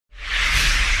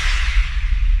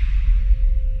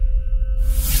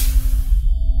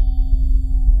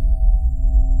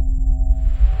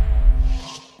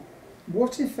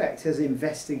What effect has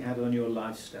investing had on your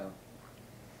lifestyle?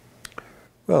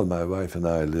 Well, my wife and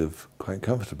I live quite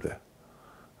comfortably.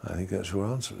 I think that's your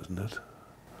answer, isn't it?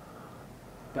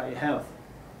 About your health?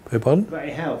 Beg your pardon? About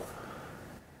your health?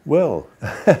 Well,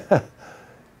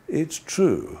 it's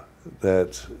true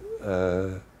that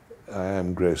I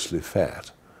am grossly fat,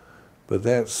 but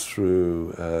that's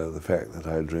through the fact that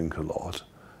I drink a lot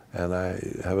and I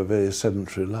have a very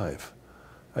sedentary life.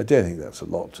 I don't think that's a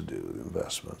lot to do with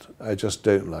investment. I just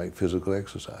don't like physical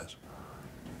exercise.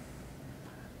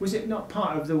 Was it not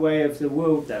part of the way of the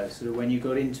world, though, sort of when you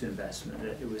got into investment,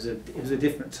 that it was a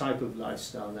different type of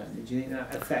lifestyle then? Did you think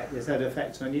that has that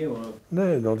effect on you? Or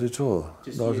No, not at all.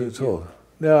 Just not you, at all.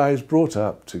 No, I was brought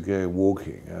up to go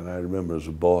walking, and I remember as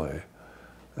a boy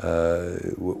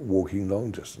walking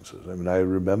long distances. I mean, I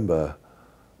remember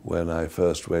when I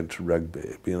first went to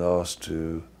rugby, being asked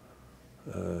to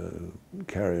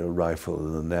carry a rifle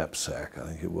in a knapsack, I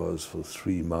think it was, for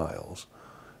 3 miles.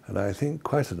 And I think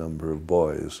quite a number of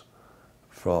boys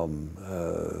from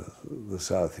the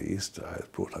southeast, I was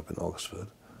brought up in Oxford,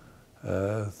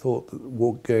 thought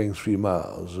that going 3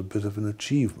 miles was a bit of an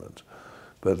achievement.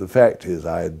 But the fact is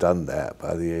I had done that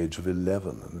by the age of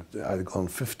 11, and I'd gone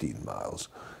 15 miles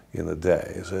in a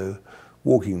day. So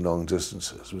walking long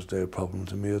distances was no problem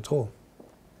to me at all.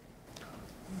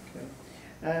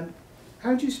 Okay.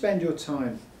 How do you spend your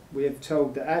time? We have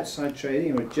told that outside trading,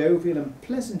 you're a jovial and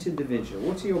pleasant individual.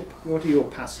 What are your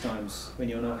pastimes when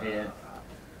you're not here?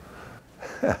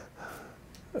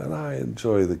 And I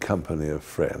enjoy the company of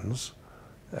friends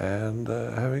and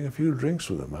having a few drinks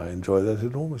with them. I enjoy that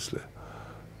enormously.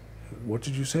 What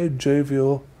did you say?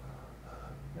 Jovial?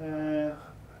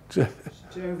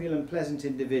 Jovial and pleasant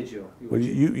individual. Well,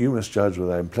 you must judge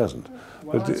whether I'm pleasant.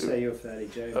 Well, I'd say you're fairly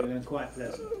jovial and quite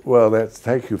pleasant. Well,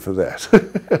 thank you for that.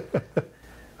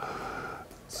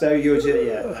 So you're just,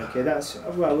 yeah, okay, that's,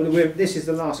 well, this is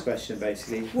the last question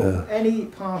basically. Any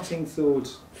parting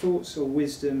thoughts or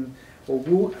wisdom,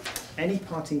 or any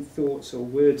parting thoughts or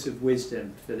words of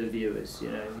wisdom for the viewers, you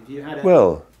know, if you had a...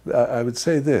 Well, I would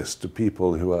say this to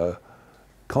people who are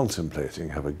contemplating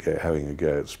having a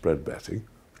go at spread betting,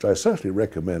 which I certainly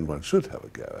recommend one should have a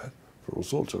go at for all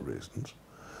sorts of reasons,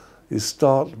 is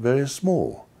start very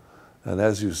small. And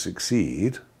as you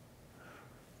succeed,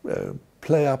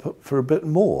 play up for a bit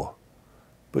more.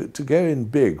 But to go in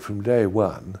big from day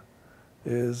one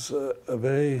is a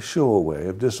very sure way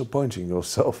of disappointing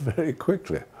yourself very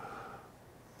quickly.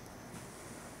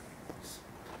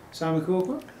 Simon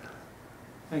Cawkwell,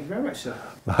 thank you very much, sir.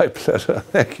 My pleasure.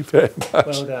 Thank you very much.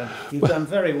 Well done. You've done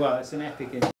very well. It's an epic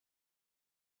interview.